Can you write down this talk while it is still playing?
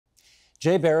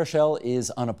Jay Baruchel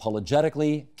is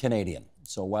unapologetically Canadian.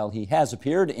 So while he has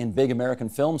appeared in big American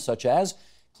films such as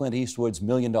Clint Eastwood's $1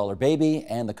 Million Baby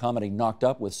and the comedy Knocked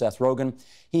Up with Seth Rogen,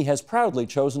 he has proudly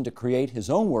chosen to create his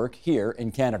own work here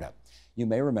in Canada. You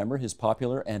may remember his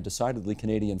popular and decidedly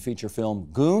Canadian feature film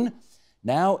Goon.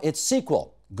 Now its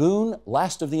sequel, Goon,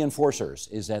 Last of the Enforcers,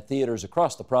 is at theaters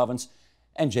across the province.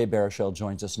 And Jay Baruchel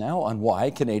joins us now on why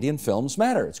Canadian films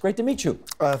matter. It's great to meet you.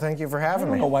 Thank you for having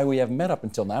me. I don't know why we haven't met up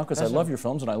until now, because I love your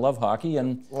films and I love hockey.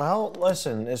 And well,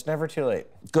 listen, it's never too late.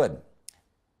 Good.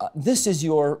 This is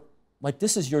your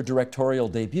directorial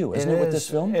debut, isn't it, with this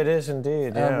film? It is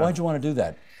indeed. Yeah. Why'd you want to do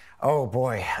that? Oh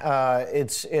boy,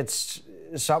 it's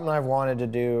something I've wanted to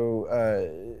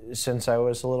do since I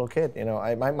was a little kid. You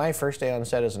know, my first day on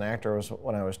set as an actor was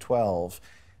when I was 12.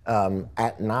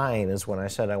 At 9 is when I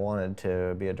said I wanted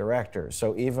to be a director.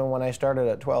 So even when I started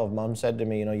at 12, Mom said to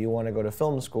me, you know, you want to go to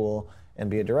film school and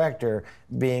be a director.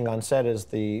 Being on set is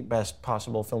the best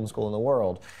possible film school in the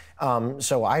world.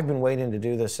 So I've been waiting to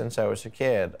do this since I was a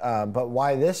kid. But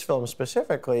why this film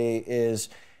specifically is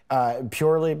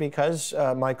purely because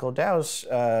Michael Dow's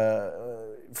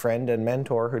friend and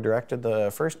mentor who directed the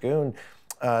first Goon,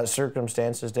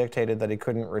 circumstances dictated that he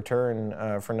couldn't return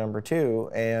for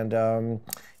 #2,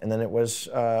 and then it was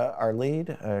our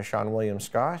lead, Sean William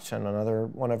Scott, and another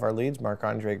one of our leads,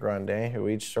 Marc-Andre Grandet, who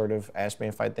each sort of asked me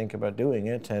if I'd think about doing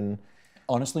it. And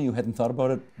honestly, you hadn't thought about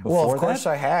it before? Well, of course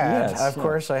I had. Yes, of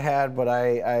course I had, but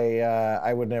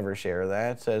I would never share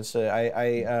that. It's,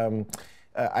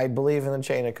 I believe in the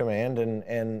chain of command,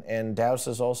 and Dow's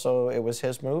is also, it was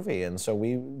his movie, and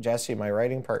so Jesse, my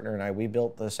writing partner, and we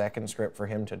built the second script for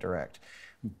him to direct.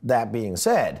 That being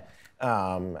said,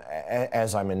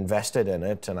 as I'm invested in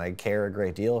it and I care a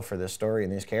great deal for this story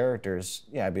and these characters,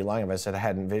 yeah, I'd be lying if I said I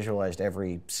hadn't visualized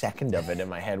every second of it in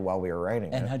my head while we were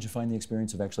writing it. And how'd you find the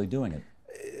experience of actually doing it?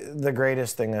 The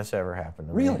greatest thing that's ever happened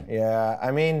to me. Really? Yeah,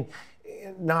 I mean,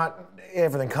 not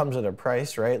everything comes at a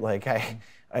price, right? Like I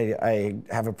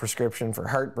have a prescription for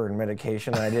heartburn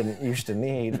medication I didn't used to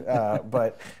need,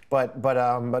 but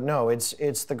no,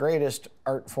 it's the greatest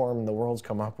art form the world's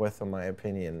come up with, in my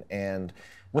opinion. And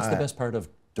what's the best part of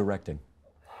directing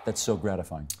that's so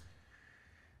gratifying?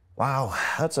 Wow,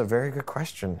 that's a very good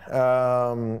question.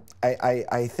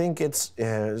 I think it's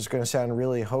going to sound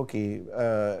really hokey,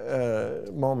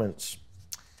 moments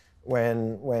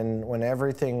when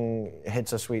everything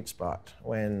hits a sweet spot,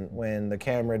 when the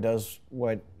camera does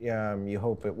what you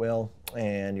hope it will,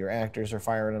 and your actors are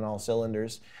firing on all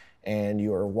cylinders, and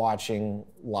you are watching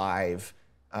live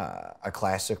a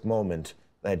classic moment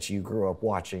that you grew up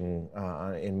watching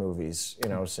in movies, you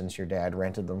know, since your dad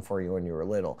rented them for you when you were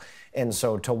little. And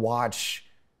so to watch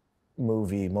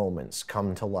movie moments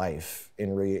come to life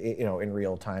in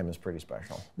real time is pretty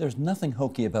special. There's nothing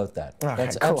hokey about that. Okay,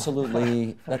 that's cool.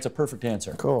 Absolutely, that's a perfect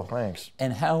answer. Cool, thanks.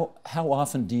 And how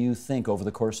often do you think over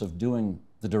the course of doing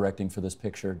the directing for this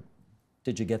picture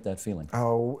did you get that feeling?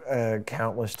 Oh,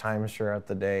 countless times throughout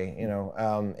the day. You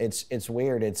know, it's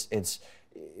weird.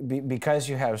 Because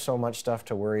you have so much stuff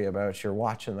to worry about, you're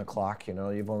watching the clock, you know,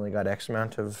 you've only got X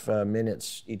amount of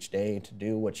minutes each day to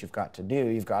do what you've got to do.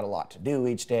 You've got a lot to do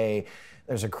each day.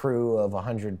 There's a crew of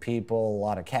 100 people, a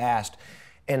lot of cast.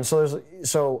 And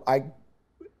so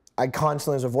I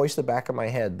constantly, there's a voice in the back of my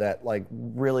head that like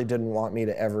really didn't want me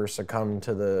to ever succumb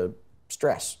to the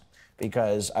stress,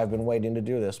 because I've been waiting to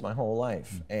do this my whole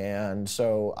life. And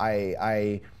so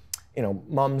you know,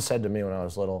 Mom said to me when I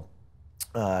was little,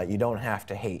 you don't have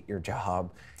to hate your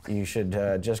job. You should,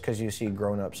 just because you see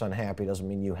grown-ups unhappy doesn't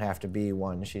mean you have to be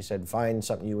one. She said, find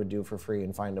something you would do for free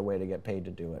and find a way to get paid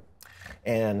to do it.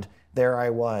 And there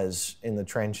I was in the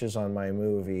trenches on my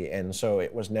movie, and so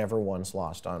it was never once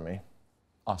lost on me.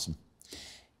 Awesome.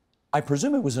 I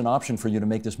presume it was an option for you to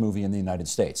make this movie in the United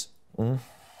States. Mm-hmm.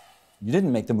 You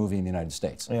didn't make the movie in the United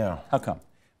States. Yeah. How come?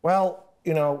 Well,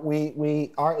 you know,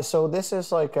 we are, so this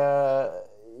is like a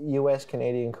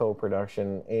U.S.-Canadian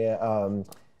co-production,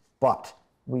 but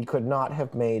we could not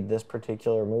have made this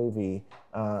particular movie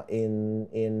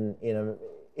in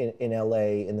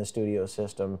L.A. in the studio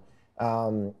system.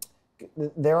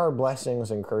 There are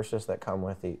blessings and curses that come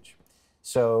with each.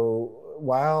 So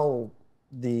while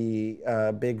the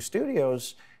big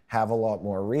studios have a lot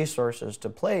more resources to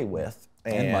play with,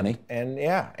 and money, and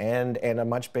yeah, and a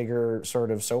much bigger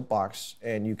sort of soapbox,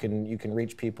 and you can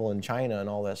reach people in China and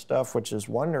all that stuff, which is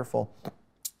wonderful.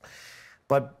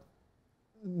 But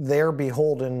they're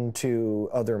beholden to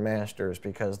other masters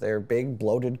because they're big,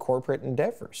 bloated corporate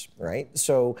endeavors, right?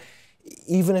 So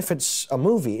even if it's a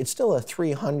movie, it's still a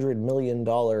 $300 million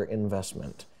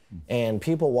investment, and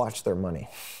people watch their money.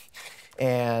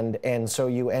 And so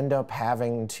you end up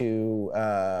having to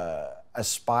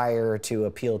aspire to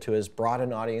appeal to as broad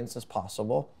an audience as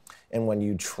possible. And when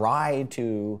you try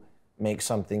to make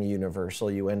something universal,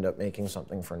 you end up making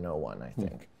something for no one, I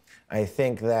think. I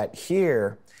think that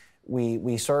here,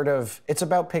 we sort of, it's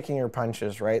about picking your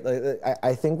punches, right?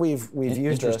 I think we've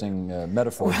used interesting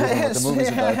metaphor, given what the movie's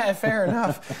about. Fair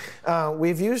enough.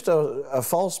 We've used a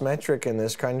false metric in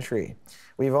this country.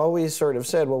 We've always sort of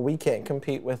said, well, we can't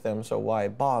compete with them, so why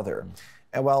bother?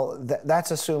 And well, that's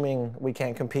assuming we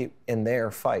can't compete in their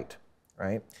fight,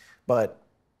 right? But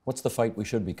what's the fight we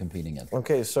should be competing in?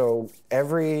 okay, so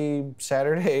every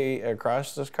Saturday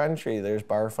across this country, there's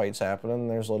bar fights happening.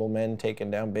 There's little men taking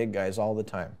down big guys all the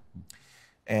time.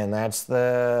 And that's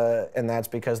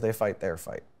because they fight their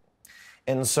fight.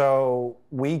 And so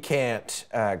we can't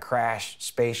crash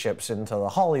spaceships into the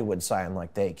Hollywood sign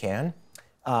like they can,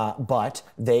 but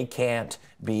they can't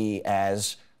be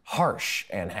as harsh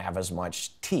and have as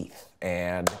much teeth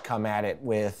and come at it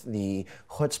with the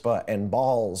chutzpah and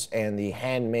balls and the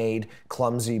handmade,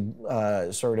 clumsy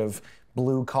sort of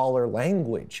blue-collar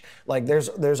language. Like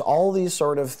there's all these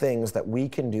sort of things that we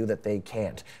can do that they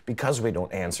can't because we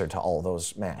don't answer to all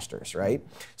those masters, right?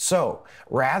 So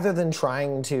rather than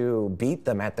trying to beat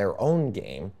them at their own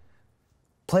game,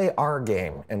 play our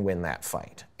game and win that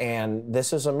fight. And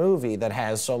this is a movie that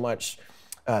has so much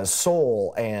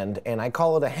soul, and I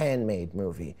call it a handmade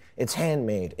movie. It's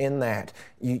handmade in that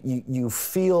you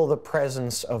feel the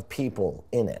presence of people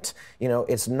in it. You know,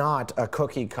 it's not a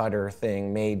cookie cutter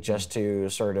thing made just to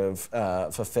sort of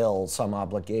fulfill some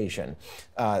obligation.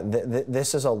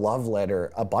 This is a love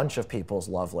letter, a bunch of people's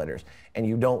love letters, and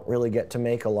you don't really get to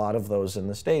make a lot of those in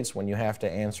the States when you have to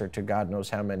answer to God knows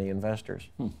how many investors.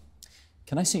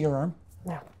 Can I see your arm?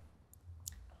 Yeah.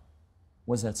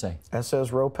 What does that say? That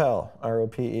says Ropel,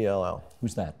 R-O-P-E-L-L.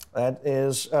 Who's that? That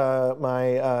is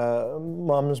my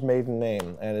mom's maiden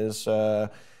name. That is the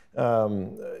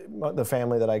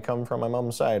family that I come from, my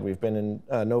mom's side. We've been in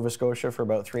Nova Scotia for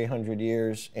about 300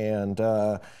 years, and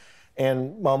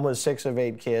Mom was 6 of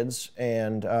 8 kids,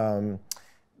 and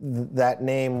that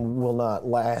name will not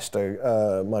last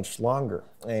much longer.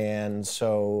 And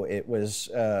so it was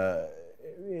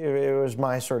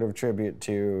my sort of tribute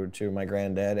to my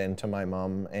granddad and to my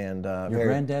mom. And your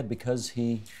granddad, because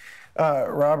he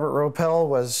Robert Ropel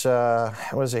was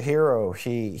a hero.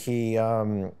 He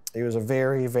was a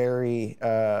very, very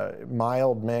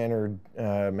mild-mannered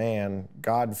man,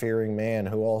 God-fearing man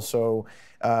who also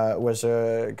was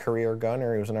a career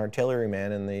gunner. He was an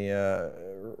artilleryman in the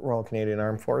Royal Canadian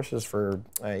Armed Forces for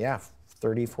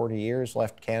 30, 40 years.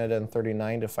 Left Canada in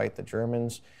 '39 to fight the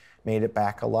Germans. Made it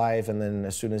back alive, and then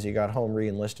as soon as he got home,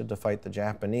 re-enlisted to fight the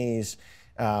Japanese.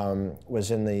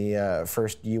 Was in the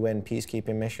first UN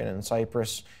peacekeeping mission in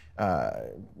Cyprus.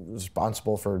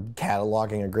 Responsible for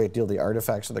cataloging a great deal of the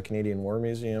artifacts of the Canadian War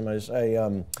Museum.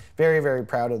 I'm very, very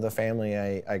proud of the family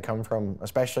I come from,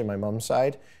 especially my mom's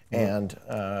side. And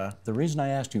the reason I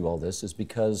asked you all this is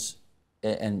because,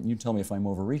 and you tell me if I'm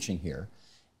overreaching here,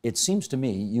 it seems to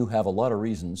me you have a lot of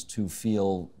reasons to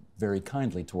feel very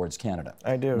kindly towards Canada.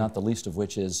 I do. Not the least of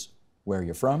which is where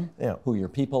you're from, who your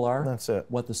people are, that's it,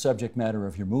 what the subject matter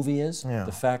of your movie is,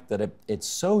 the fact that it's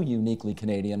so uniquely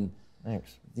Canadian.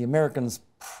 Thanks. The Americans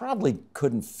probably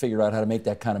couldn't figure out how to make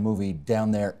that kind of movie down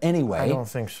there anyway. I don't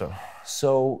think so.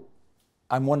 So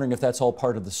I'm wondering if that's all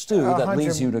part of the stew that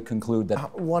leads you to conclude that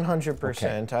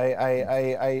 100%.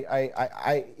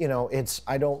 Okay. You know,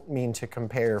 I don't mean to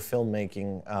compare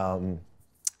filmmaking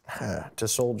to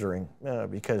soldiering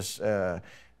because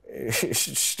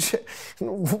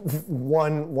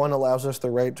one allows us the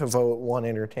right to vote, one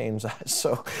entertains us.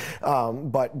 So,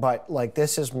 but like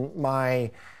this is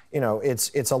my, you know,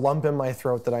 it's a lump in my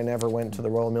throat that I never went to the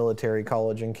Royal Military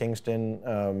College in Kingston.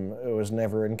 It was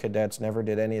never in cadets, never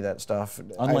did any of that stuff.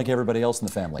 Unlike everybody else in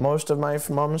the family. Most of my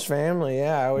mom's family,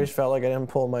 I always felt like I didn't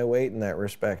pull my weight in that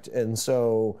respect, and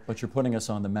so. But you're putting us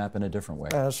on the map in a different way.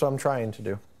 So I'm trying to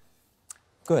do.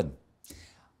 Good.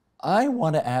 I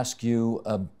want to ask you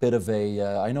a bit of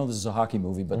a, I know this is a hockey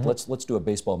movie, but let's do a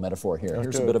baseball metaphor here.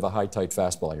 Here's a bit of a high, tight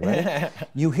fastball. You ready?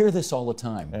 You hear this all the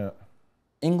time. Yeah.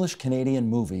 English Canadian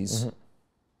movies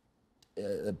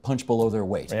punch below their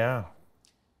weight. Yeah.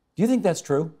 Do you think that's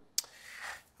true?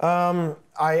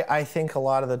 I think a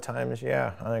lot of the times,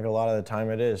 yeah. I think a lot of the time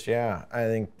it is, yeah. I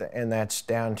think, and that's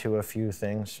down to a few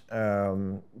things.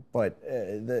 But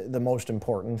the most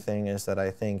important thing is that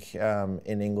I think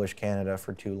in English Canada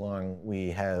for too long we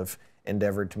have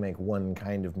endeavored to make one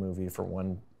kind of movie for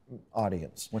one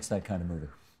audience. What's that kind of movie?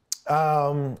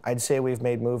 I'd say we've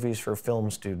made movies for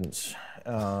film students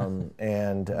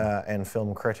and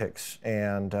film critics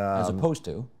and As opposed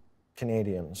to?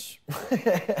 Canadians.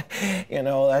 You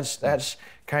know, that's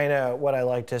kind of what I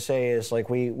like to say is like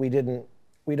we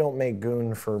don't make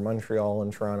Goon for Montreal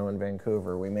and Toronto and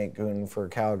Vancouver. We make Goon for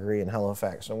Calgary and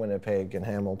Halifax and Winnipeg and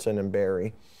Hamilton and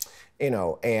Barrie. You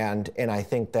know, and I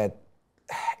think that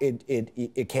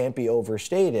it can't be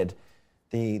overstated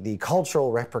the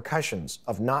cultural repercussions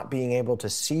of not being able to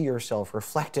see yourself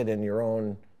reflected in your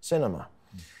own cinema.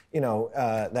 You know,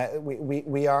 that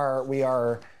we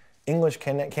are English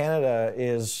Canada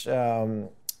is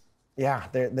yeah,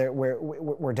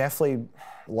 we're definitely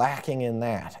lacking in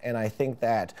that, and I think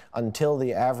that until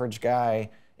the average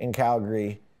guy in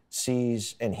Calgary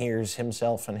sees and hears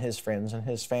himself and his friends and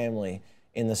his family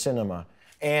in the cinema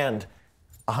and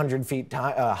 100 feet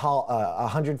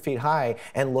high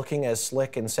and looking as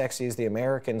slick and sexy as the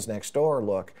Americans next door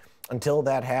look, until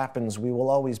that happens, we will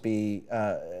always be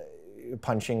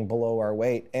punching below our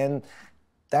weight. And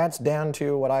that's down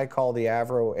to what I call the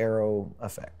Avro-Arrow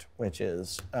effect, which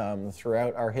is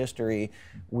throughout our history,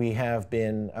 we have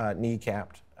been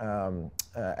kneecapped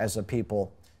as a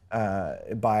people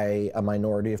by a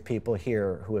minority of people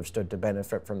here who have stood to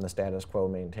benefit from the status quo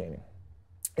maintaining.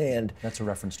 And that's a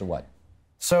reference to what?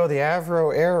 So the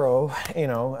Avro-Arrow, you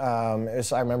know,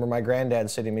 I remember my granddad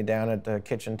sitting me down at the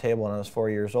kitchen table when I was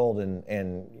 4 years old,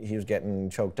 and he was getting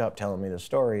choked up telling me the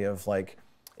story of, like,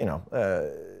 you know,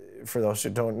 for those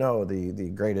who don't know, the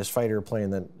greatest fighter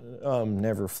plane that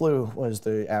never flew was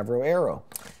the Avro-Arrow.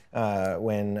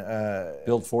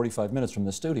 Built 45 minutes from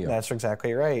the studio. That's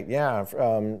exactly right, yeah.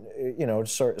 You know,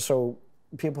 so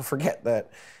people forget that,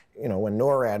 you know, when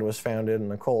NORAD was founded in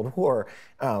the Cold War,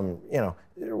 you know,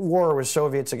 war was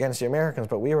Soviets against the Americans,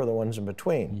 but we were the ones in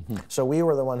between. Mm-hmm. So we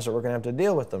were the ones that were going to have to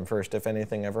deal with them first if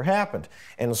anything ever happened.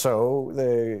 And so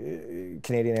the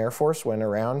Canadian Air Force went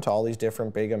around to all these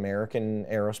different big American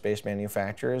aerospace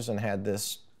manufacturers and had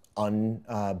this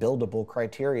unbuildable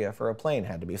criteria for a plane.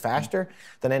 Had to be faster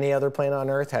than any other plane on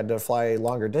Earth, had to fly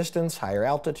longer distance, higher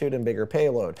altitude, and bigger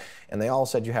payload. And they all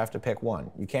said you have to pick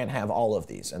one. You can't have all of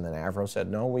these. And then Avro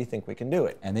said, no, we think we can do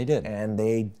it. And they did. And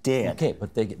they did. Okay,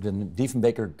 but the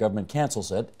Diefenbaker government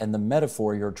cancels it, and the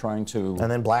metaphor you're trying to... And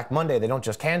then Black Monday, they don't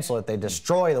just cancel it, they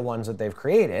destroy the ones that they've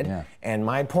created. Yeah. And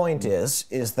my point is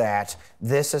that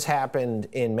this has happened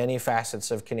in many facets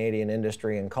of Canadian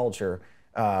industry and culture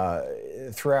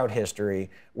throughout history,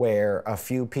 where a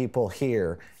few people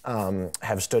here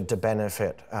have stood to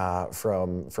benefit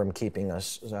from keeping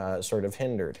us sort of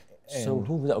hindered. So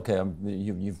okay,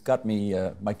 you've got me,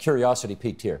 my curiosity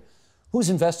peaked here. Who's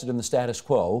invested in the status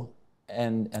quo,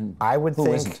 and I would who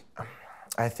think, isn't?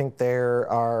 I think there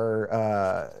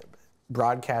are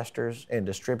broadcasters and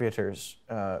distributors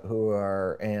who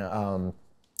are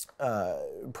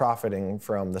profiting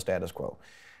from the status quo.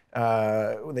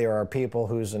 There are people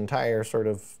whose entire sort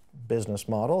of business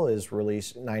model is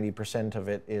 90% of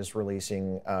it is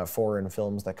releasing foreign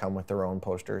films that come with their own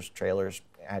posters, trailers,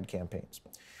 ad campaigns.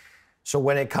 So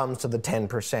when it comes to the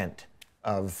 10%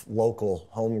 of local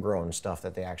homegrown stuff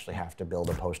that they actually have to build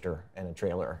a poster and a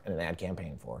trailer and an ad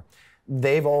campaign for,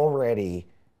 they've already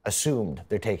assumed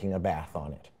they're taking a bath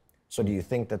on it. So do you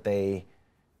think that they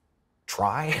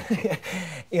try?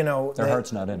 You know, their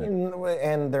heart's not in it,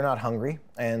 and they're not hungry,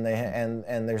 and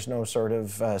there's no sort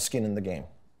of skin in the game.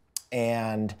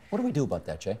 And what do we do about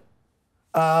that, Jay?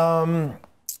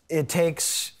 It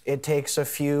takes a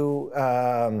few,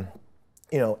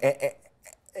 you know,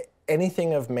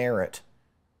 anything of merit,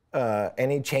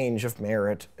 any change of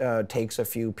merit takes a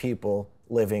few people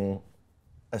living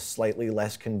slightly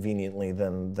less conveniently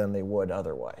than they would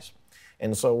otherwise.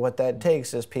 And so what that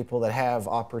takes is people that have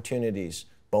opportunities,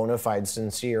 bona fide,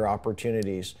 sincere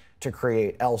opportunities to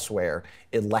create elsewhere,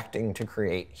 electing to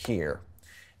create here.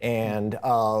 And you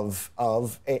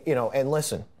know, and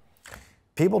listen,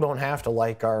 people don't have to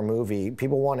like our movie.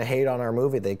 People want to hate on our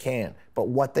movie, they can. But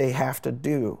what they have to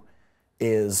do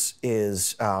is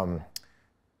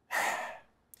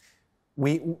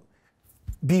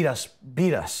beat us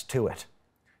to it.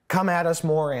 Come at us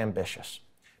more ambitious.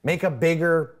 Make a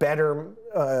bigger, better,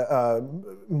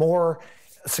 more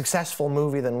successful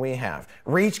movie than we have.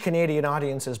 Reach Canadian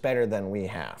audiences better than we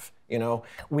have. You know,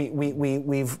 we've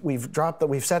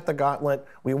set the gauntlet.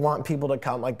 We want people to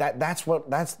come like that.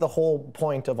 That's the whole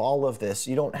point of all of this.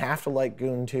 You don't have to like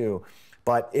Goon 2,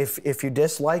 but if you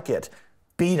dislike it,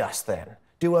 beat us then.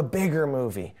 Do a bigger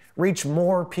movie. Reach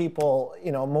more people,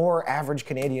 you know, more average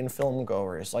Canadian film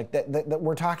goers. Like that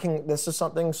we're talking, this is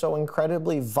something so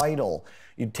incredibly vital.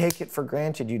 You take it for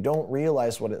granted. You don't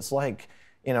realize what it's like,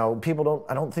 You know,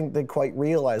 I don't think they quite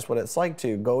realize what it's like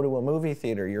to go to a movie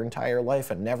theater your entire life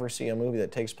and never see a movie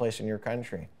that takes place in your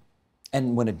country.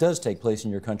 And when it does take place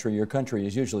in your country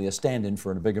is usually a stand-in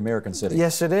for a big American city.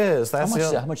 Yes, it is. That's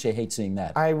how much you hate seeing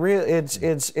that?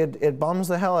 It bums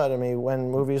the hell out of me when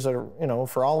movies that are, you know,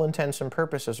 for all intents and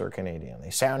purposes are Canadian.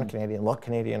 They sound Canadian, look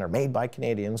Canadian, are made by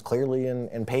Canadians, clearly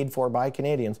and paid for by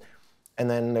Canadians. And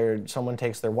then someone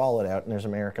takes their wallet out and there's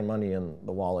American money in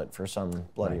the wallet for some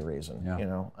bloody reason, you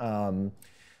know.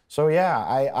 So yeah,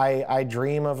 I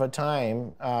dream of a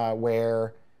time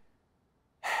where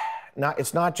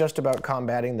it's not just about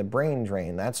combating the brain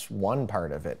drain. That's one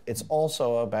part of it. It's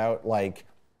also about like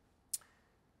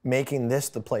making this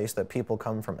the place that people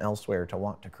come from elsewhere to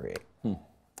want to create.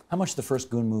 How much did the first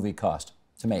Goon movie cost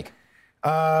to make?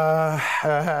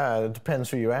 It depends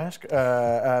who you ask.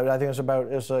 I think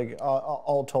it's like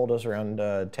all told us around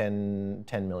 10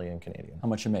 million Canadian. How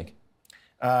much you make?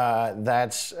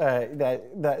 That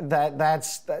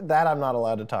I'm not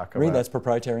allowed to talk about. Read, that's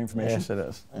proprietary information? Yes, it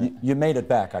is. You made it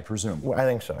back, I presume. Well, I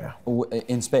think so, yeah.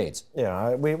 In spades?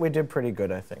 Yeah, we did pretty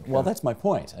good, I think. Well, that's my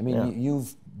point. I mean,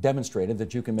 you've demonstrated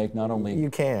that you can make not only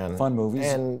fun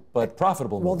movies, but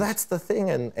profitable movies. Well, that's the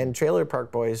thing, and Trailer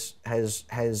Park Boys has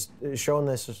shown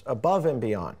this above and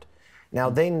beyond. Now,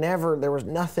 there was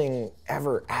nothing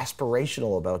ever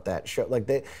aspirational about that show. Like,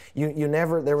 there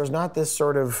was not this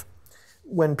sort of,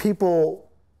 when people,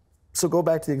 so go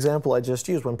back to the example I just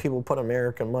used, when people put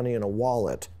American money in a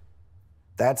wallet,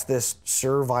 that's this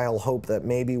servile hope that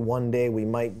maybe one day we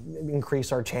might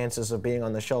increase our chances of being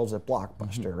on the shelves at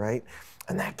Blockbuster, right?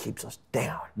 And that keeps us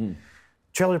down.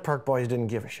 Trailer Park Boys didn't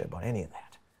give a shit about any of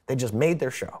that. They just made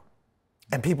their show,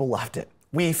 and people loved it.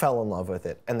 We fell in love with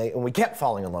it, and we kept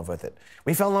falling in love with it.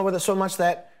 We fell in love with it so much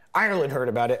that Ireland heard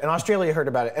about it, and Australia heard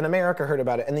about it, and America heard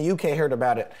about it, and the UK heard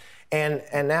about it, and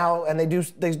now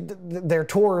their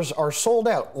tours are sold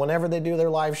out whenever they do their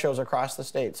live shows across the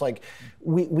states. Like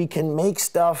we can make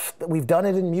stuff. We've done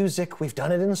it in music. We've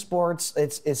done it in sports.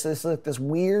 It's this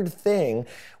weird thing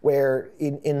where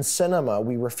in cinema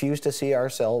we refuse to see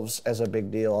ourselves as a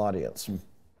big deal audience.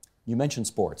 You mentioned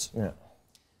sports. Yeah.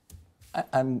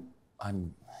 I'm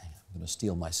going to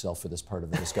steel myself for this part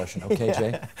of the discussion, okay,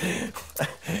 Jay?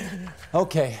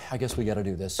 Okay, I guess we got to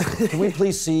do this. Can we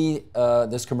please see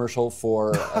this commercial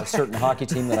for a certain hockey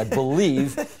team that I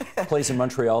believe plays in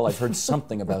Montreal? I've heard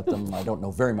something about them. I don't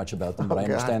know very much about them, but I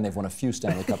understand they've won a few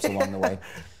Stanley Cups along the way.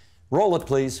 Roll it,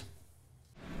 please.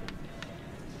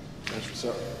 That's what's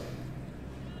up.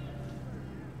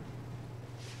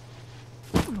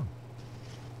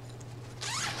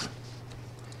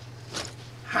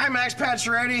 Hi, Max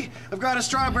Pacioretty. I've got a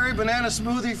strawberry banana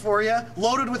smoothie for you,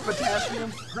 loaded with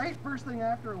potassium. Great first thing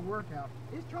after a workout.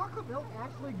 Is chocolate milk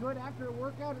actually good after a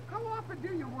workout? How often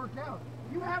do you work out?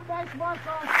 You have nice marks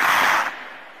on.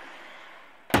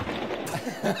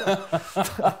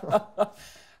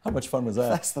 How much fun was that?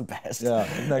 That's the best. Yeah,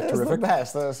 isn't that terrific?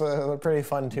 That's the best. That's a pretty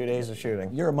fun 2 days of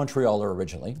shooting. You're a Montrealer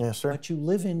originally. Yes, sir. But you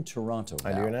live in Toronto now,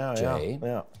 I do now, Jay.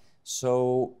 yeah.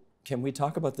 So can we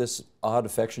talk about this odd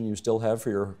affection you still have for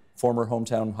your former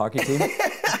hometown hockey team?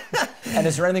 And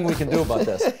is there anything we can do about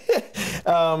this?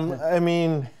 I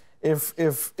mean, if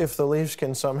the Leafs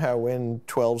can somehow win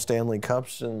 12 Stanley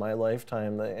Cups in my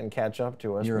lifetime and catch up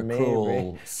to us, You're a maybe.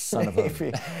 cruel son of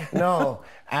a... No,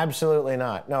 absolutely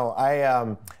not. No,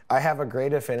 I have a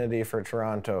great affinity for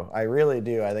Toronto. I really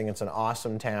do. I think it's an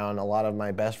awesome town. A lot of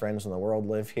my best friends in the world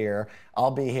live here. I'll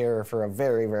be here for a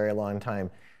very, very long time.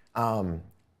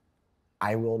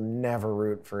 I will never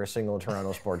root for a single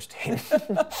Toronto sports team.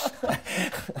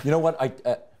 You know what?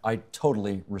 I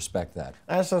totally respect that.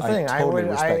 That's the thing. I totally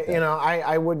respect that.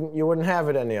 I wouldn't. You wouldn't have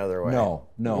it any other way. No.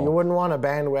 You wouldn't want a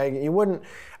bandwagon. You wouldn't.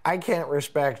 I can't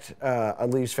respect a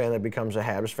Leafs fan that becomes a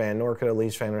Habs fan, nor could a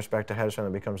Leafs fan respect a Habs fan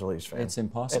that becomes a Leafs fan. It's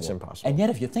impossible. It's impossible. And yet,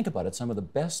 if you think about it, some of the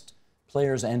best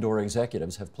players and/or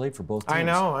executives have played for both teams. I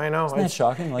know. Isn't that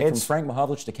shocking? Like from Frank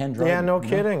Mahovlich to Ken Dryden. Yeah, no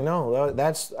kidding. No,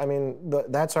 that's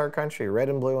our country. Red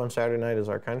and blue on Saturday night is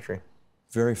our country.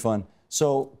 Very fun.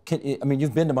 So,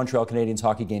 you've been to Montreal Canadiens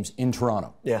hockey games in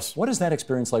Toronto. Yes. What is that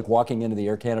experience like walking into the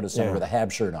Air Canada Centre with a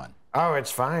Habs shirt on? Oh,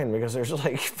 it's fine because there's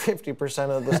like 50%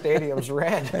 of the stadium's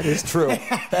red. That is true.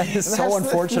 That is so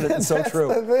unfortunate and so true.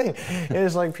 That's the thing.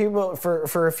 It's like people,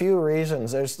 for a few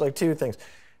reasons, there's like two things.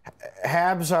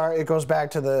 Habs it goes back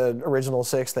to the original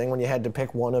six thing when you had to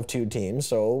pick one of two teams.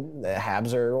 So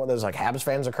there's like Habs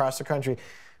fans across the country.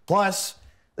 Plus,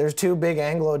 there's two big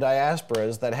Anglo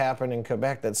diasporas that happened in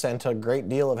Quebec that sent a great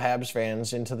deal of Habs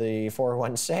fans into the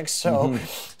 416.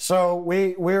 So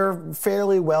we're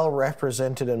fairly well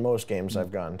represented in most games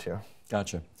I've gone to.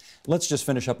 Gotcha. Let's just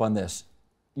finish up on this.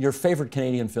 Your favorite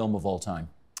Canadian film of all time?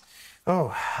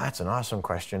 Oh, that's an awesome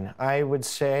question. I would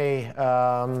say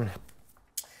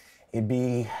it'd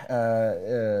be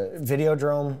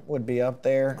Videodrome would be up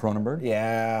there. Cronenberg?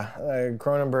 Yeah,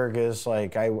 Cronenberg is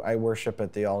like, I worship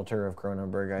at the altar of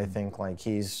Cronenberg. I think like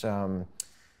he's,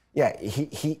 yeah,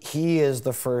 he is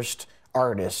the first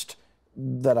artist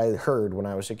that I heard when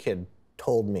I was a kid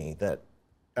told me that,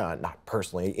 not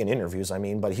personally in interviews, I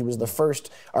mean, but he was the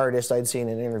first artist I'd seen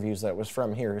in interviews that was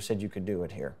from here who said you could do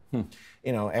it here.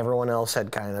 You know, everyone else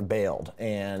had kind of bailed,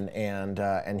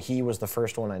 and he was the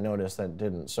first one I noticed that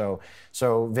didn't. So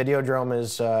Videodrome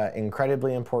is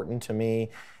incredibly important to me.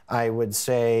 I would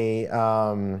say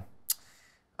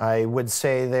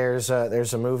there's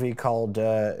a movie called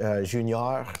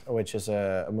Junior, which is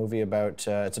a movie about,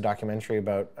 it's a documentary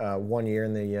about 1 year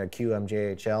in the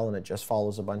QMJHL, and it just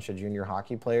follows a bunch of junior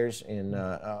hockey players in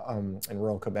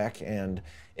rural Quebec, and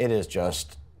it is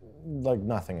just like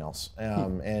nothing else.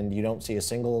 And you don't see a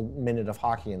single minute of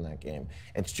hockey in that game.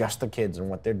 It's just the kids and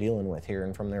what they're dealing with,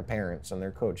 hearing from their parents and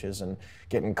their coaches and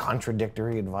getting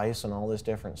contradictory advice and all this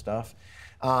different stuff.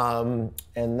 And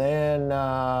then,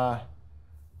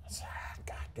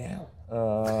 damn.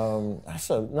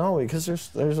 No,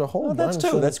 because there's a whole bunch. That's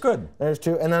two. That's good. There's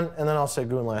two, and then I'll say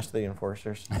Goon Last of the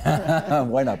Enforcers.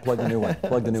 Why not? Plug the new one.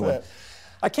 Plug the new one.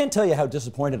 I can't tell you how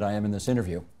disappointed I am in this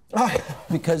interview,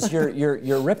 because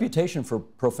your reputation for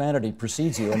profanity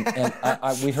precedes you, and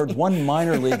we heard one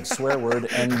minor league swear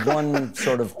word and one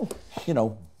sort of, you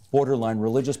know, borderline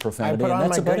religious profanity. I put and on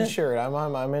that's my about good it. shirt.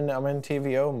 I'm in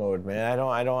TVO mode, man.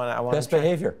 I want Best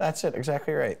behavior. That's it.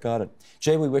 Exactly right. Got it.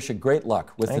 Jay, we wish you great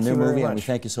luck with the new movie, and we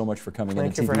thank you so much for coming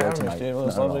in to TVO tonight. Thank you for having me, Steve. It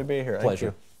was lovely to be here.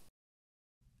 Pleasure.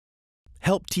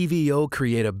 Help TVO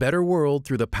create a better world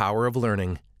through the power of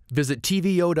learning. Visit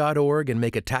TVO.org and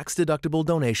make a tax-deductible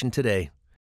donation today.